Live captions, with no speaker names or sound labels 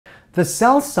The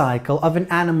cell cycle of an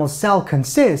animal cell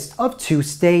consists of two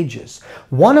stages.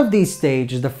 One of these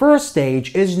stages, the first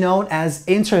stage, is known as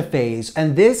interphase,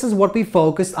 and this is what we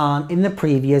focused on in the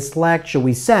previous lecture.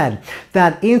 We said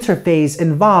that interphase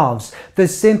involves the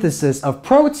synthesis of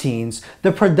proteins,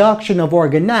 the production of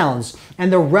organelles,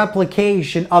 and the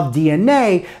replication of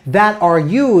DNA that are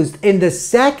used in the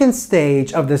second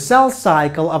stage of the cell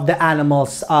cycle of the animal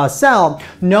cell,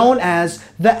 known as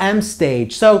the M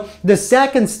stage. So the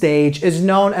second stage is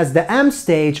known as the M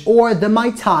stage, or the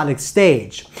mitotic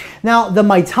stage. Now, the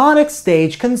mitotic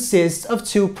stage consists of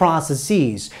two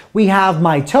processes. We have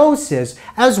mitosis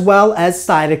as well as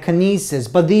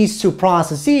cytokinesis, but these two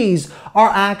processes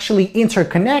are actually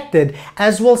interconnected,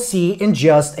 as we'll see in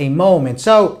just a moment.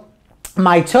 So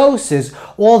mitosis,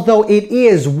 although it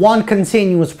is one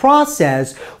continuous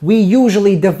process, we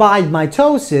usually divide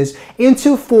mitosis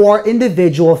into four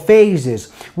individual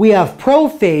phases. We have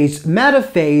prophase,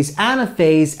 metaphase,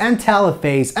 anaphase, and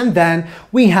telophase, and then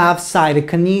we have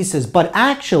cytokinesis. But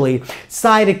actually,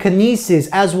 cytokinesis,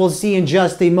 as we'll see in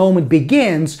just a moment,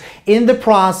 begins in the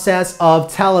process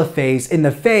of telophase, in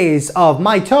the phase of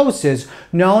mitosis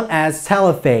known as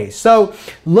telophase. So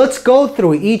let's go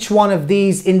through each one of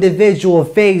these individual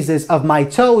phases of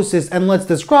mitosis and let's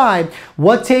describe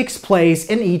what takes place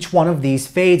in each one of these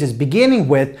phases, beginning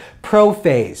with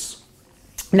prophase.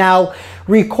 Now,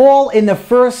 recall in the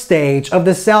first stage of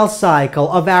the cell cycle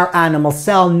of our animal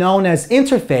cell, known as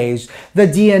interphase, the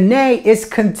DNA is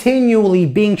continually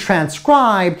being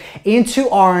transcribed into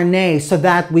RNA so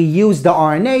that we use the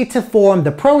RNA to form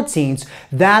the proteins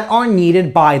that are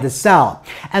needed by the cell.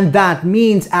 And that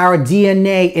means our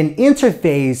DNA in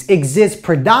interphase exists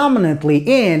predominantly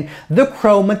in the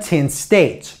chromatin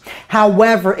state.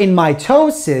 However, in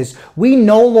mitosis, we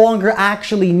no longer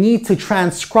actually need to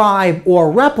transcribe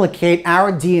or replicate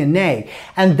our DNA.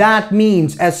 And that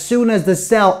means as soon as the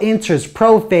cell enters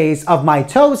prophase of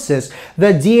mitosis,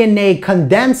 the DNA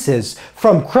condenses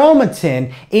from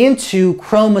chromatin into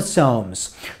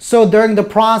chromosomes. So during the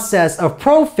process of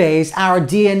prophase, our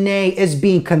DNA is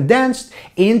being condensed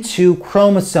into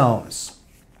chromosomes.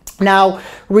 Now,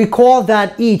 recall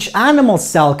that each animal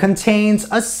cell contains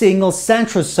a single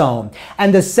centrosome,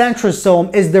 and the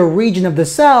centrosome is the region of the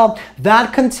cell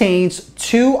that contains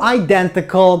two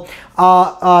identical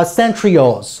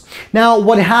centrioles. Now,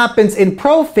 what happens in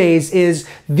prophase is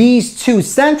these two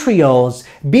centrioles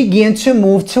begin to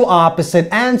move to opposite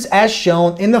ends, as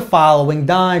shown in the following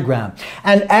diagram.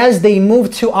 And as they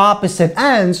move to opposite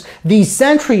ends, these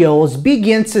centrioles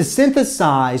begin to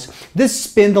synthesize the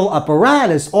spindle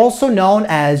apparatus, also known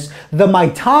as the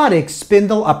mitotic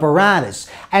spindle apparatus.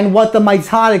 And what the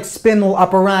mitotic spindle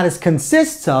apparatus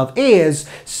consists of is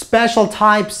special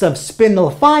types of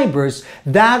spindle fibers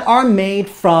that are made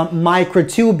from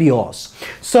microtubules.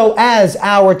 So as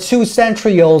our two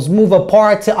centrioles move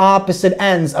apart to opposite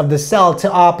ends of the cell,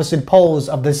 to opposite poles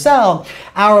of the cell,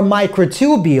 our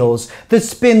microtubules, the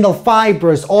spindle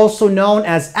fibers, also known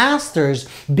as asters,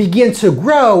 begin to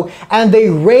grow and they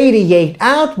radiate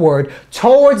outward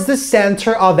towards the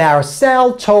center of our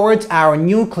cell, towards our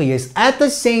nucleus. At the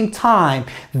same time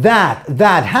that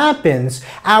happens,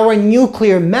 our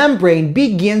nuclear membrane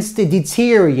begins to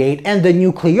deteriorate and the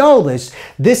nucleolus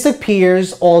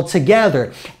disappears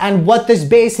altogether. And what this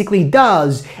basically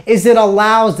does is it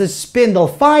allows the spindle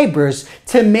fibers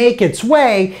to make its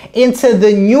way into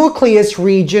the nucleus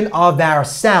region of our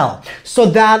cell, so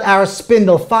that our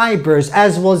spindle fibers,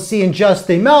 as we'll see in just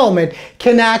a moment,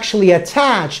 can actually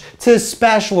attach to a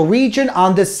special region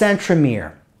on the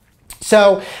centromere.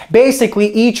 So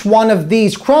basically, each one of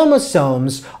these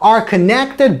chromosomes are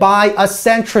connected by a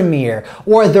centromere,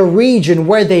 or the region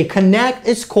where they connect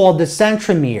is called the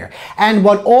centromere. And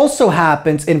what also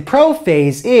happens in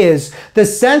prophase is the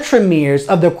centromeres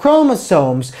of the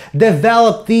chromosomes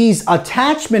develop these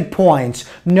attachment points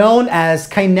known as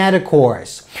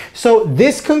kinetochores. So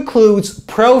this concludes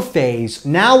prophase.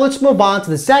 Now let's move on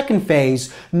to the second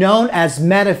phase, known as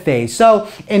metaphase. So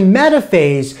in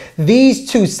metaphase,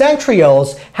 these two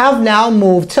centrioles have now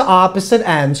moved to opposite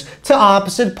ends, to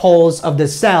opposite poles of the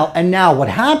cell. And now what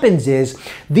happens is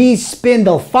these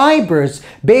spindle fibers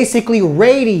basically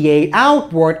radiate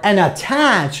outward and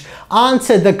attach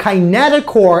onto the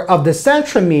kinetochore of the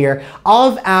centromere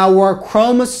of our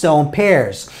chromosome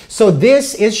pairs. So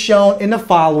this is shown in the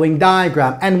following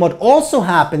diagram. And what also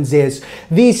happens is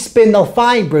these spindle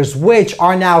fibers, which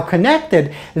are now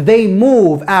connected, they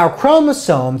move our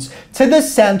chromosomes to the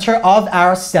center of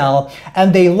our cell cycle,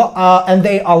 and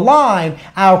they align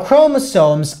our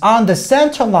chromosomes on the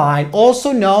center line,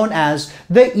 also known as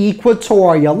the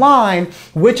equatorial line,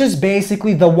 which is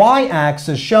basically the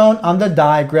y-axis shown on the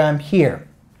diagram here.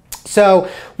 So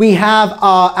we have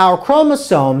our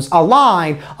chromosomes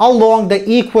aligned along the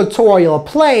equatorial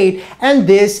plate, and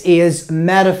this is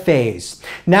metaphase.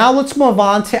 Now let's move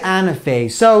on to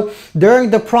anaphase. So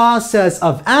during the process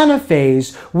of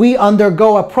anaphase, we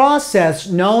undergo a process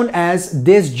known as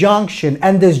disjunction,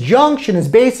 and disjunction is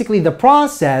basically the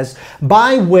process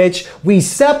by which we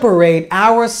separate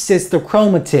our sister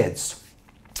chromatids.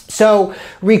 So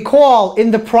recall,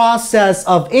 in the process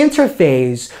of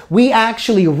interphase, we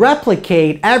actually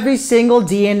replicate every single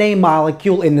DNA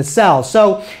molecule in the cell.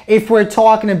 So if we're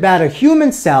talking about a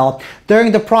human cell,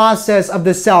 during the process of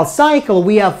the cell cycle,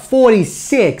 we have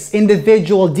 46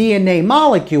 individual DNA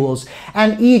molecules,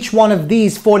 and each one of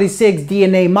these 46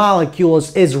 DNA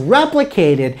molecules is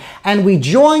replicated, and we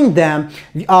join them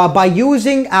by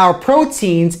using our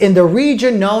proteins in the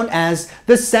region known as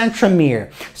the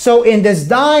centromere. So in this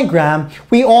diagram,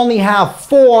 we only have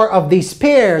 4 of these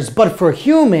pairs, but for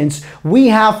humans, we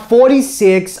have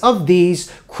 46 of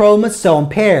these chromosome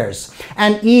pairs.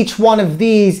 And each one of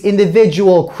these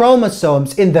individual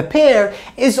chromosomes in the pair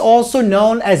is also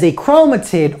known as a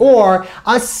chromatid or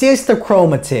a sister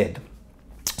chromatid.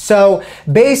 So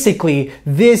basically,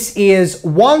 this is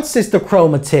one sister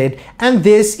chromatid, and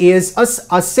this is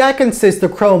a second sister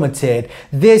chromatid.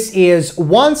 This is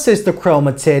one sister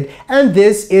chromatid, and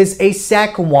this is a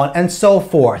second one, and so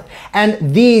forth.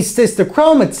 And these sister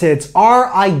chromatids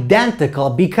are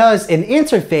identical because in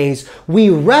interphase,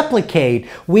 we replicate.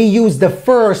 We use the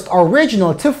first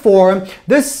original to form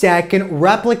the second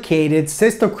replicated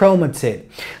sister chromatid.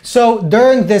 So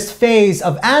during this phase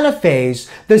of anaphase,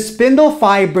 the spindle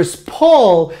fibers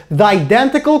pull the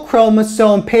identical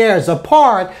chromosome pairs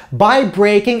apart by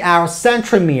breaking our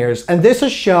centromeres, and this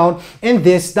is shown in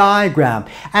this diagram.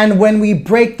 And when we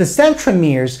break the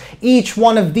centromeres, each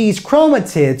one of these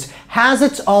chromatids has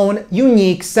its own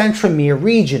unique centromere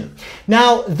region.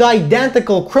 Now, the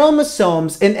identical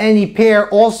chromosomes in any pair,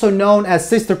 also known as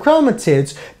sister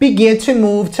chromatids, begin to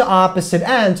move to opposite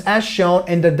ends as shown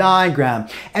in the diagram.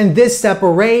 And this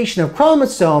separation of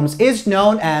chromosomes is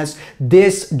known as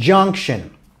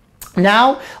disjunction.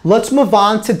 Now, let's move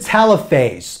on to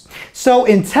telophase. So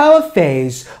in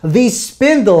telophase, these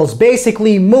spindles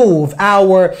basically move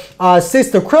our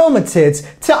sister chromatids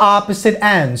to opposite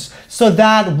ends, so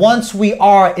that once we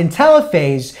are in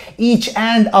telophase, each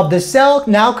end of the cell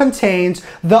now contains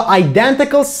the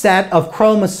identical set of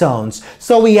chromosomes.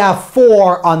 So we have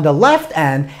 4 on the left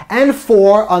end and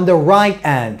 4 on the right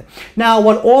end. Now,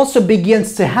 what also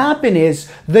begins to happen is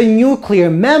the nuclear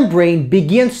membrane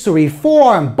begins to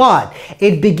reform, but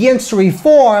it begins to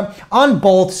reform on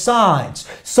both sides,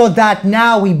 so that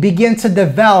now we begin to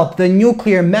develop the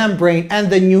nuclear membrane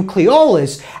and the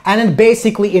nucleolus, and it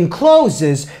basically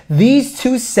encloses these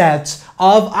 2 sets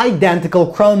of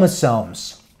identical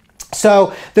chromosomes.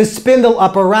 So the spindle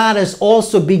apparatus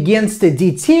also begins to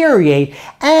deteriorate,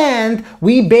 and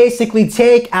we basically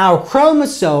take our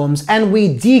chromosomes and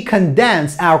we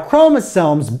decondense our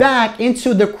chromosomes back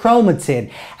into the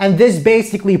chromatid, and this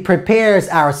basically prepares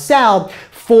our cell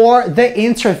for the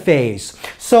interphase.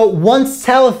 So once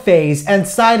telophase and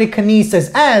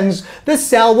cytokinesis ends, the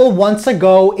cell will once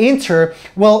again enter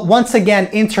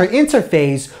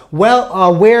interphase,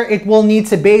 where it will need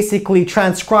to basically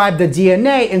transcribe the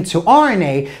DNA into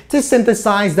RNA to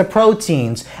synthesize the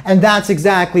proteins. And that's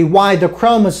exactly why the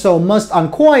chromosome must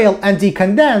uncoil and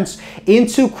decondense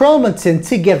into chromatin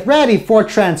to get ready for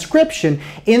transcription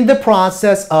in the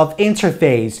process of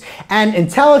interphase. And in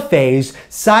telophase,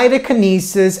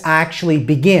 cytokinesis actually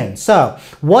begins. So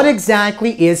what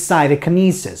exactly is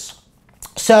cytokinesis?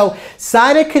 So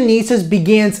cytokinesis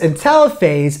begins in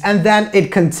telophase, and then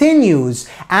it continues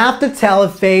after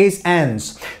telophase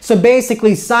ends. So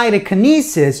basically,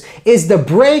 cytokinesis is the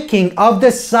breaking of the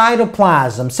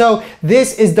cytoplasm. So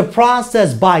this is the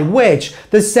process by which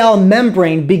the cell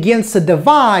membrane begins to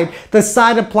divide, the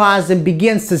cytoplasm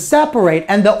begins to separate,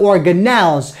 and the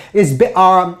organelles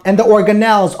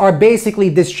are basically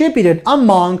distributed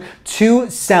among 2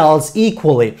 cells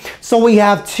equally. So we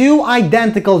have 2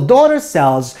 identical daughter cells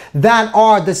cells that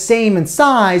are the same in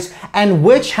size and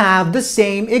which have the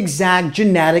same exact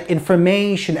genetic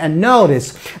information. And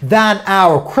notice that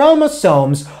our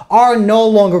chromosomes are no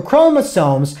longer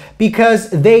chromosomes because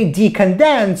they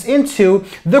decondense into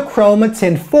the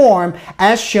chromatin form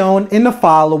as shown in the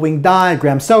following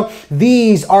diagram. So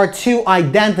these are two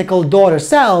identical daughter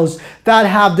cells that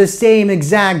have the same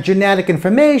exact genetic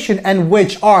information and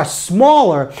which are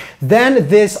smaller than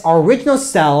this original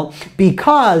cell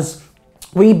because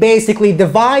we basically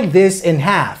divide this in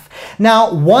half.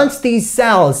 Now, once these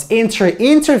cells enter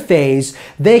interphase,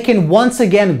 they can once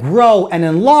again grow and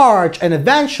enlarge, and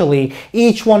eventually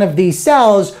each one of these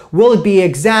cells will be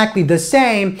exactly the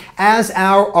same as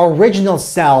our original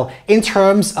cell in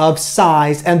terms of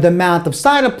size and the amount of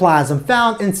cytoplasm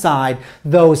found inside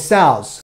those cells.